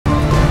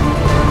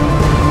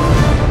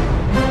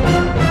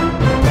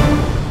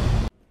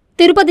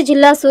తిరుపతి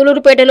జిల్లా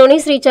సూలూరుపేటలోని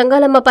శ్రీ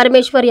చెంగాలమ్మ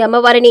పరమేశ్వరి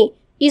అమ్మవారిని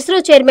ఇస్రో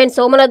చైర్మన్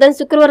సోమనాథన్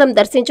శుక్రవారం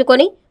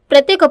దర్శించుకొని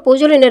ప్రత్యేక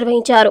పూజలు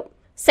నిర్వహించారు.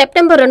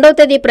 సెప్టెంబర్ 2వ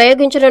తేదీ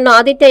ప్రయోగించనున్న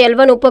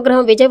ఆదిత్య-L1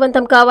 ఉపగ్రహం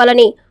విజయవంతం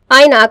కావాలని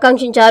ఆయన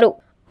ఆకాంక్షించారు.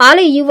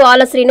 ఆలయ ఈవో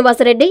ఆల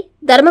శ్రీనివాసరెడ్డి,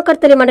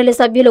 ధర్మకర్తలి మండలి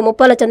సభ్యులు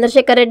ముప్పాల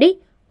చంద్రశేఖర్ రెడ్డి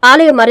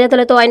ఆలయ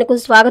మర్యాదలతో ఆయనకు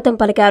స్వాగతం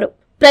పలికారు.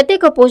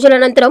 ప్రత్యేక పూజల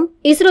అనంతరం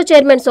ఇస్రో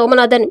చైర్మన్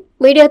సోమనాథన్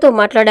మీడియాతో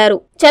మాట్లాడారు.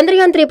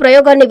 చంద్రయాన్ 3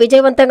 ప్రయోగాన్ని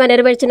విజయవంతంగా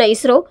నెరవేర్చిన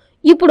ఇస్రో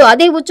ఇప్పుడు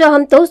అదే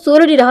ఉత్సాహంతో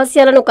సూర్యుడి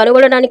రహస్యాలను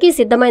కనుగొనడానికి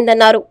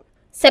సిద్ధమైందన్నారు.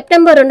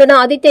 సెప్టెంబర్ 2న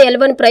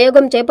ఆదిత్య-L1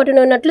 ప్రయోగం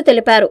చేపట్టనున్నట్లు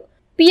తెలిపారు.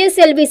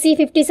 PSLV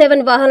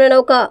C-57 వాహన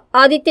నౌక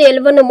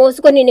ఆదిత్య-L1ను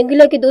మోసుకొని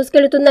నింగిలోకి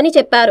దూసుకెళ్తుందని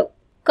చెప్పారు.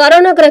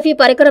 కరోనాగ్రఫీ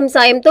పరికరం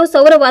సాయంతో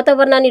సౌర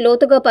వాతావరణాన్ని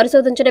లోతుగా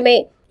పరిశోధించడమే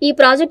ఈ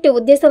ప్రాజెక్టు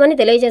ఉద్దేశమని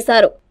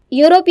తెలియజేశారు.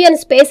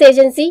 యూరోపియన్ స్పేస్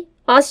ఏజెన్సీ,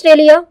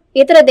 ఆస్ట్రేలియా,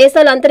 ఇతర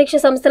దేశాల అంతరిక్ష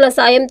సంస్థల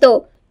సాయంతో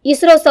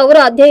ఇస్రో సౌర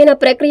అధ్యయన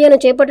ప్రక్రియను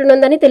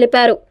చేపట్టనుందని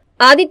తెలిపారు.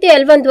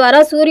 ఆదిత్య-L1 ద్వారా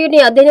సూర్యుడిని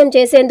అధ్యయనం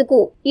చేసేందుకు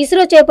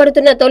ఇస్రో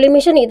చేపడుతున్న తొలి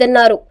మిషన్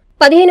ఇదన్నారు.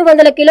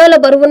 1500 కిలోల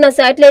బరువున్న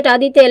శాటిలైట్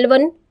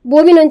ఆదిత్య-L1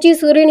 భూమి నుంచి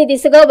సూర్యుని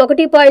దిశగా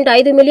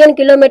 1.5 మిలియన్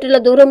కిలోమీటర్ల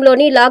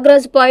దూరంలోని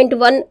లాగ్రాంజ్ పాయింట్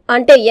 1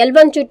 అంటే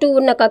L1 చుట్టూ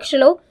ఉన్న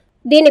కక్షలో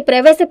దీన్ని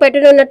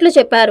ప్రవేశపెట్టనున్నట్లు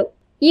చెప్పారు.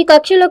 ఈ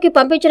కక్షలోకి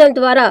పంపించడం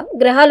ద్వారా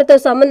గ్రహాలతో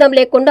సంబంధం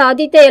లేకుండా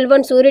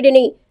ఆదిత్య-L1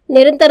 సూర్యుడిని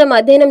నిరంతరం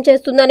అధ్యయనం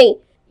చేస్తుందని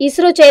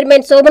ఇస్రో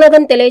చైర్మన్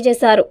సోమనాథన్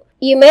తెలియజేశారు.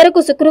 ఈ మేరకు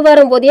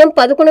శుక్రవారం ఉదయం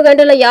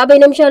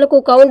 11:50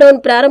 కౌంట్డౌన్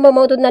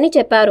ప్రారంభమవుతుందని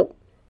చెప్పారు.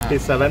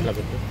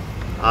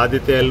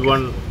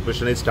 Aditya-L1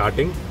 mission is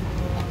starting,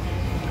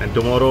 and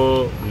tomorrow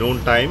noon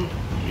time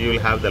you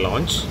will have the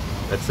launch.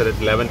 That's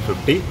at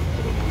 11:50.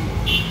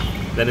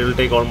 Then it will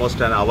take almost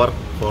an hour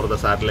for the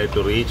satellite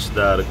to reach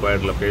the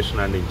required location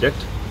and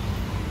eject.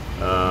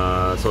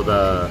 So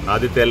the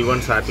Aditya-L1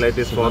 satellite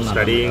is for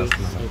studying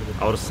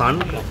our sun,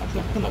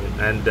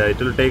 and it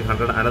will take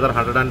another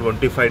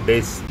 125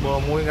 days.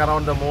 Moving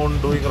around the moon,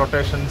 doing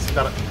rotations,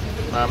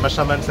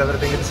 measurements,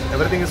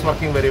 everything is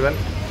working very well.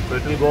 So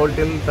it will go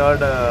till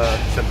 3rd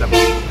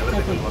September.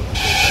 Everything will work.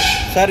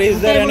 Sir, is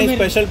there any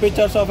special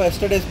pictures of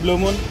yesterday's blue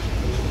moon?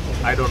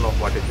 I don't know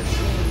what it is.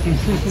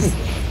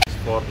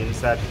 For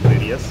INSAT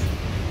radius.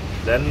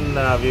 Then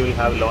we will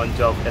have launch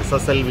of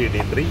SSLV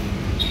D3.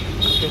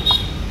 Okay.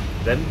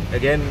 Then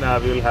again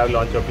we will have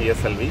launch of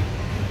PSLV.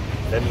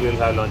 Then we will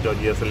have launch of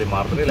GSLV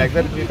Mark 3. Like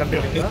that we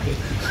continue.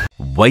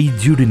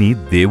 వైద్యుడిని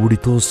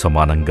దేవుడితో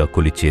సమానంగా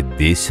కొలిచే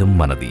దేశం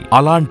మనది.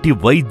 అలాంటి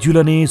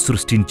వైద్యులనే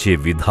సృష్టించే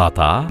విధాత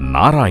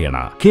నారాయణ.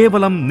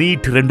 కేవలం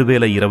neat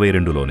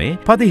 2022లోనే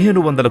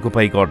 1500కు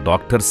పైగా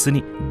డాక్టర్స్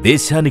ని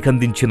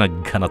దేశానికందించిన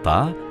ఘనత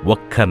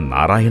ఒక్క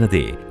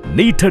నారాయణదే.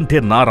 నీట్ అంటే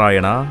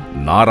నారాయణ,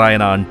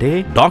 నారాయణ అంటే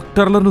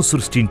డాక్టర్లను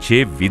సృష్టించే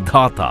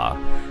విధాత.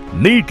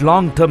 నీట్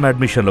లాంగ్ టర్మ్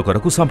అడ్మిషన్ల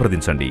కొరకు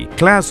సంప్రదించండి.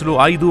 క్లాసులు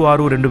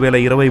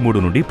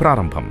 5/6/2023 నుండి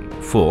ప్రారంభం.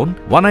 ఫోన్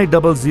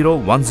 1800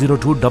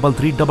 102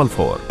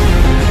 3344.